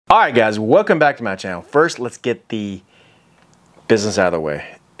Alright guys, welcome back to my channel. First, let's get the business out of the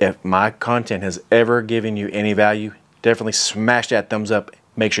way. If my content has ever given you any value, definitely smash that thumbs up.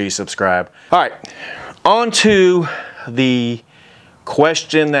 Make sure you subscribe. Alright, on to the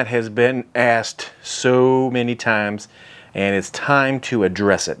question that has been asked so many times, and it's time to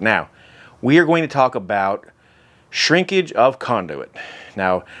address it. Now, we are going to talk about shrinkage of conduit.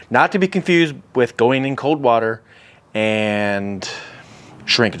 Now, not to be confused with going in cold water and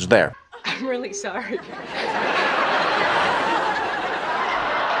shrinkage there. I'm really sorry.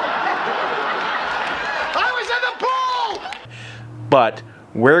 I was in the pool! But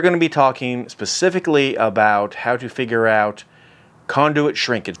we're going to be talking specifically about how to figure out conduit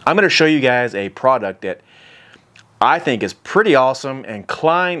shrinkage. I'm going to show you guys a product that I think is pretty awesome, and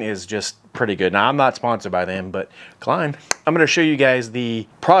Klein is just pretty good. Now, I'm not sponsored by them, but Klein, I'm going to show you guys the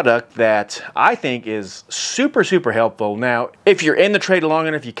product that I think is super helpful. Now, if you're in the trade long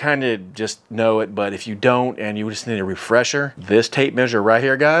enough, you kind of just know it, but if you don't and you just need a refresher, this tape measure right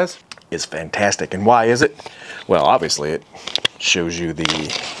here, guys, is fantastic. And why is it? Well, obviously it shows you the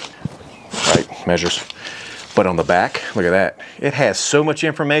right measures, but on the back, look at that. It has so much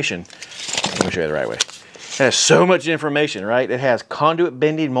information. Let me show you the right way. It has so much information, right? It has conduit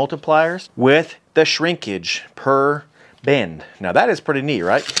bending multipliers with the shrinkage per bend. Now that is pretty neat,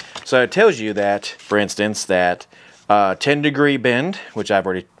 right? So it tells you that, for instance, that 10-degree bend, which I've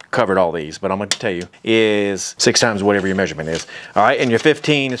already covered all these, but I'm going to tell you, is 6 times whatever your measurement is. All right, and your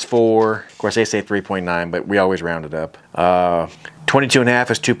 15 is 4. Of course, they say 3.9, but we always round it up. 22.5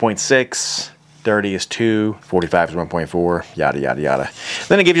 is 2.6. 30 is 2, 45 is 1.4, yada, yada, yada.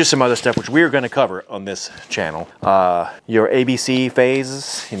 Then it gives you some other stuff, which we're going to cover on this channel. Your ABC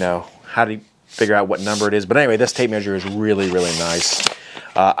phases, you know, how to figure out what number it is. But anyway, this tape measure is really nice.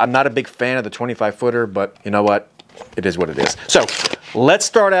 I'm not a big fan of the 25-footer, but you know what? It is what it is. So let's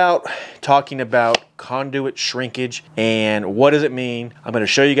start out talking about conduit shrinkage and what does it mean. I'm going to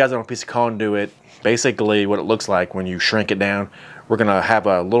show you guys on a piece of conduit basically what it looks like when you shrink it down. We're gonna have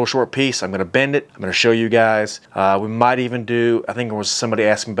a little short piece. I'm gonna bend it. I'm gonna show you guys. We might even do, I think it was somebody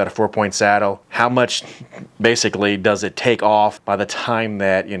asked me about a 4-point saddle. How much basically does it take off by the time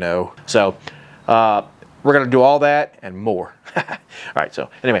that, you know, so we're gonna do all that and more. All right, so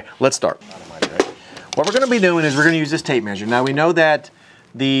anyway, let's start. What we're gonna be doing is we're gonna use this tape measure. Now we know that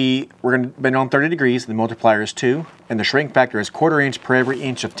we're going to bend on 30 degrees, the multiplier is 2, and the shrink factor is 1/4 inch per every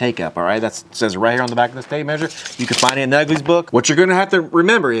inch of take up, all right? That says right here on the back of this tape measure. You can find it in the Uglies book. What you're going to have to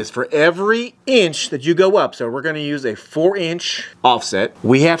remember is for every inch that you go up, so we're going to use a 4-inch offset,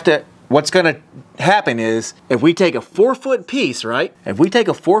 we have to, what's going to happen is if we take a 4-foot piece, right? If we take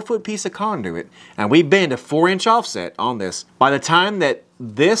a 4-foot piece of conduit and we bend a 4-inch offset on this, by the time that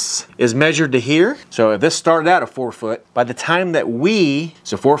this is measured to here, so if this started out at 4 foot, by the time that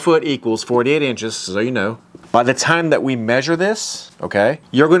so 4 foot equals 48 inches, so you know, by the time that we measure this, okay,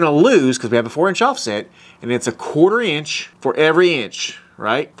 you're gonna lose, because we have a 4-inch offset, and it's a 1/4 inch for every inch,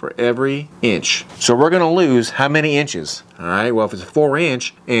 right? For every inch. So we're gonna lose how many inches? All right, well, if it's a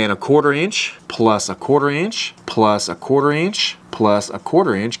 4-inch and a 1/4 inch plus a 1/4 inch plus a 1/4 inch plus a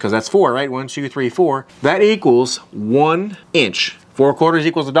 1/4 inch, because that's 4, right? 1, 2, 3, 4. That equals 1 inch. 4 quarters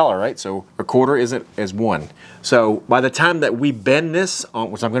equals $1, right? So a 1/4 is 1. So by the time that we bend this,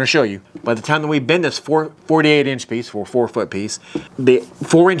 which I'm going to show you, by the time that we bend this 48-inch piece, 4-foot piece, the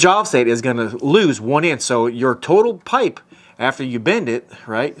 4-inch offset is going to lose 1 inch. So your total pipe after you bend it,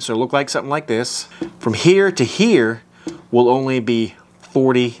 right? So look like something like this. From here to here will only be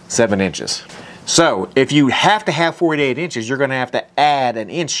 47 inches. So if you have to have 48 inches, you're going to have to add an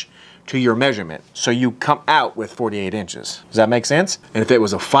inch to your measurement, so you come out with 48 inches. Does that make sense? And if it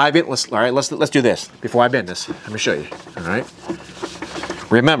was a 5-inch, all right, let's do this before I bend this. Let me show you. All right.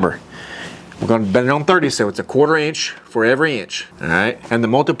 Remember, we're going to bend it on 30, so it's a 1/4 inch for every inch. All right, and the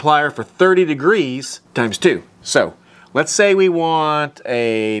multiplier for 30 degrees times 2. So let's say we want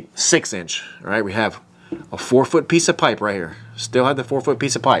a 6-inch. All right, we have a 4-foot piece of pipe right here. Still have the 4-foot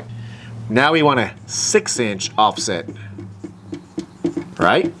piece of pipe. Now we want a 6-inch offset.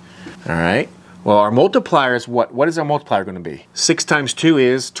 Right? All right, well, our multiplier is what is our multiplier going to be? 6 times 2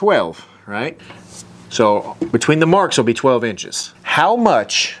 is 12, right? So between the marks will be 12 inches. How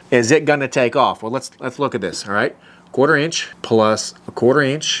much is it going to take off? Well, let's look at this, all right? 1/4 inch plus a 1/4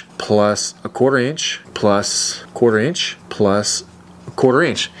 inch plus a 1/4 inch plus 1/4 inch plus a 1/4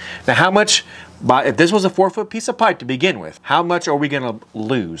 inch. Now how much, if this was a 4-foot piece of pipe to begin with, how much are we going to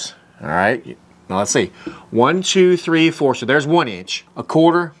lose? All right, Now let's see. 1, 2, 3, 4. So there's 1 inch. A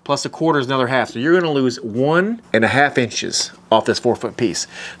quarter plus a quarter is another half. So you're going to lose 1.5 inches off this 4-foot piece.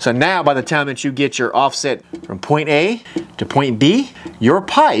 So now by the time that you get your offset from point A to point B, your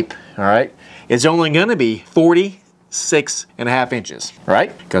pipe, all right, is only going to be 46.5 inches,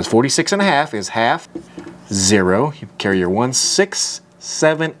 right? Because 46.5 is half, 0. You carry your 1, 6,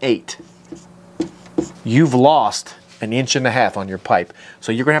 7, 8. You've lost 1.5 inches on your pipe.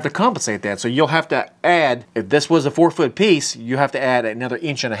 So you're gonna have to compensate that. So you'll have to add, if this was a 4-foot piece, you have to add another 1.5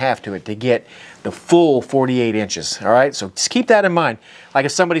 inches to it to get the full 48 inches, all right? So just keep that in mind. Like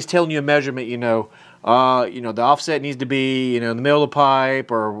if somebody's telling you a measurement, the offset needs to be, in the middle of the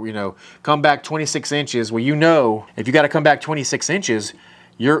pipe, or, come back 26 inches. Well, if you gotta come back 26 inches,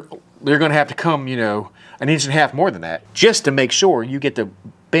 you're gonna have to come, 1.5 inches more than that, just to make sure you get the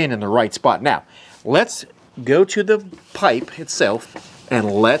bend in the right spot. Now, let's go to the pipe itself and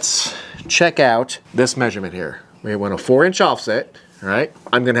let's check out this measurement here. We want a 4-inch offset, all right?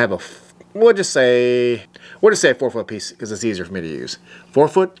 I'm gonna have we'll just say a 4-foot piece because it's easier for me to use.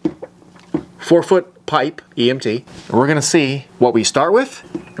 4-foot pipe, EMT. And we're gonna see what we start with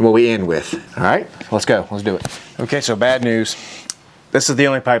and what we end with, all right? Let's go, let's do it. Okay, so bad news. This is the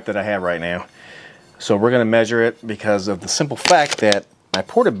only pipe that I have right now. So we're gonna measure it because of the simple fact that my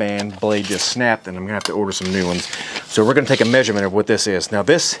portaband blade just snapped and I'm gonna have to order some new ones. So we're gonna take a measurement of what this is. Now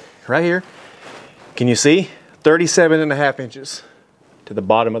this right here, can you see? 37.5 inches to the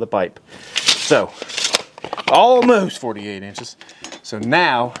bottom of the pipe. So almost 48 inches. So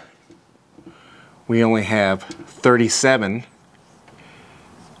now we only have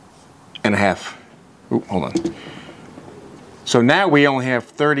 37.5. Ooh, hold on. So now we only have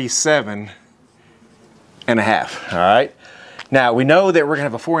 37.5, all right? Now, we know that we're gonna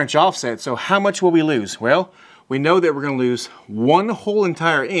have a 4-inch offset, so how much will we lose? Well, we know that we're gonna lose 1 whole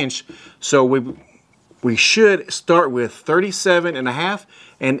entire inch, so we should start with 37.5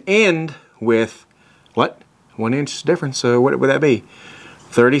 and end with, what? 1 inch difference, so what would that be?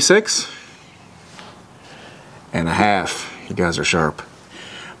 36.5. You guys are sharp.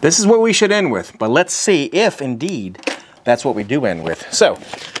 This is what we should end with, but let's see if indeed that's what we do end with. So,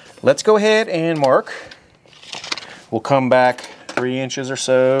 let's go ahead and mark. We'll come back 3 inches or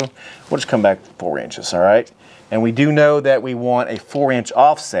so. We'll just come back 4 inches, all right? And we do know that we want a 4-inch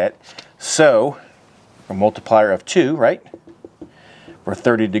offset, so a multiplier of 2, right? For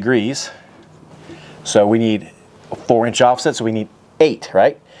 30 degrees. So we need a 4-inch offset, so we need 8,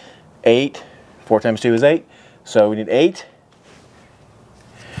 right? 8, 4 times 2 is 8. So we need 8.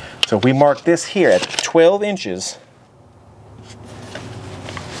 So if we mark this here at 12 inches,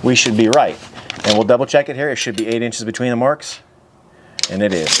 we should be right. And we'll double check it here. It should be 8 inches between the marks. And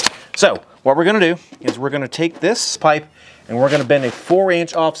it is. So what we're gonna do is we're gonna take this pipe and we're gonna bend a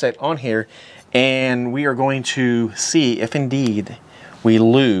 4-inch offset on here, and we are going to see if indeed we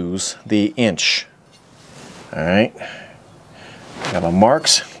lose the inch. All right. Got my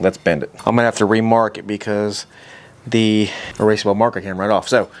marks. Let's bend it. I'm gonna have to remark it because the erasable marker came right off.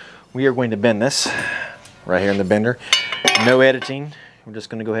 So we are going to bend this right here in the bender. No editing. We're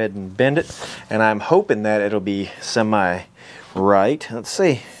just going to go ahead and bend it, and I'm hoping that it'll be semi-right. Let's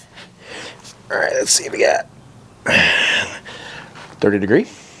see. All right, let's see what we got. 30 degree.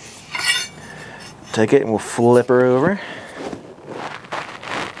 Take it and we'll flip her over.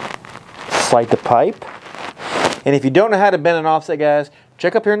 Slide the pipe. And if you don't know how to bend an offset, guys,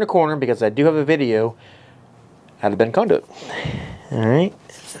 check up here in the corner because I do have a video how to bend conduit. All right,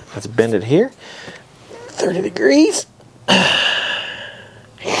 let's bend it here. 30 degrees.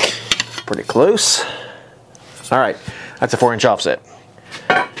 Pretty close. All right, that's a 4-inch offset.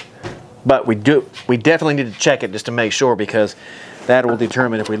 But we definitely need to check it just to make sure because that will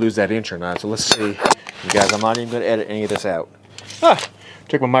determine if we lose that inch or not. So let's see. You guys, I'm not even going to edit any of this out.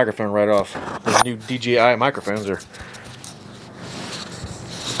 Took my microphone right off. Those new DJI microphones are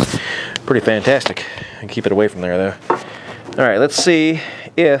pretty fantastic. I can keep it away from there though. All right, let's see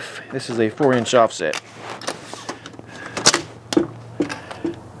if this is a 4-inch offset.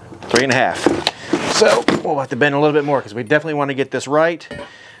 3.5. So we'll have to bend a little bit more because we definitely want to get this right.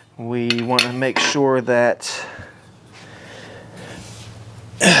 We want to make sure that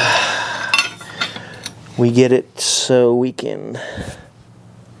we get it so we can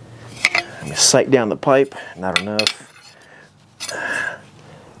sight down the pipe. Not enough.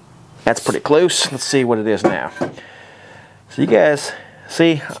 That's pretty close. Let's see what it is now. So you guys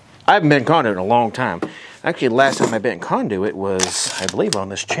see, I haven't been conduit in a long time. Actually, the last time I bent conduit was, I believe, on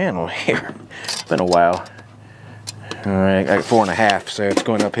this channel here. It's been a while. All right, I got 4.5, so it's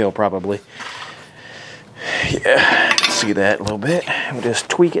going uphill probably. Yeah, I can see that a little bit. We'll just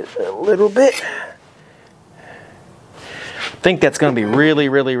tweak it a little bit. think that's going to be really,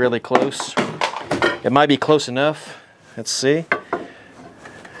 really, really close. It might be close enough. Let's see.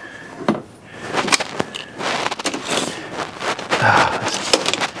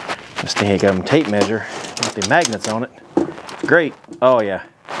 This thing tape measure with the magnets on it. Great. Oh yeah.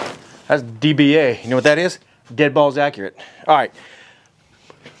 That's DBA. You know what that is? Dead balls accurate. All right.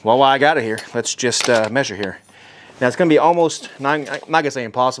 Well, while I got it here, let's just measure here. Now it's going to be almost, I'm not going to say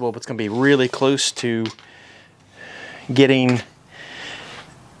impossible, but it's going to be really close to getting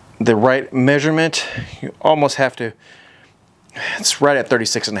the right measurement. You almost have to, it's right at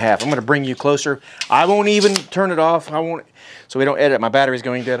 36.5. I'm going to bring you closer. I won't even turn it off. I won't, so we don't edit. My battery's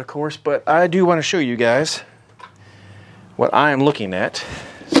going dead, of course, but I do want to show you guys what I am looking at.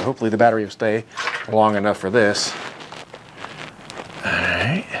 So hopefully the battery will stay long enough for this. All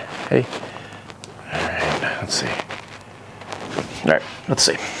right. Hey. All right. Let's see. All right. Let's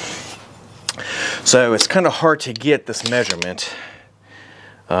see. So it's kind of hard to get this measurement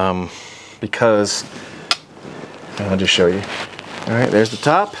because I'll just show you. All right. There's the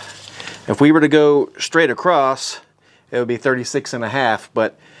top. If we were to go straight across, it would be 36.5,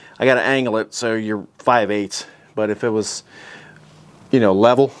 but I got to angle it so you're 5/8. But if it was, you know,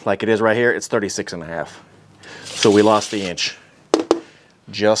 level like it is right here, it's 36.5. So we lost the inch,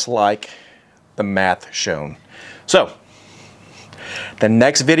 just like the math shown. So the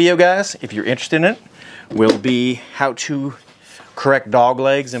next video, guys, if you're interested in it, will be how to correct dog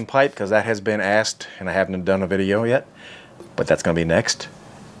legs in pipe, because that has been asked and I haven't done a video yet, but that's going to be next.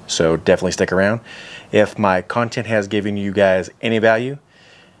 So definitely stick around. If my content has given you guys any value,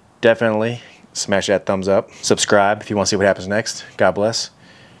 definitely smash that thumbs up. Subscribe if you want to see what happens next. God bless.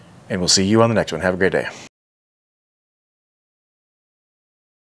 And we'll see you on the next one. Have a great day.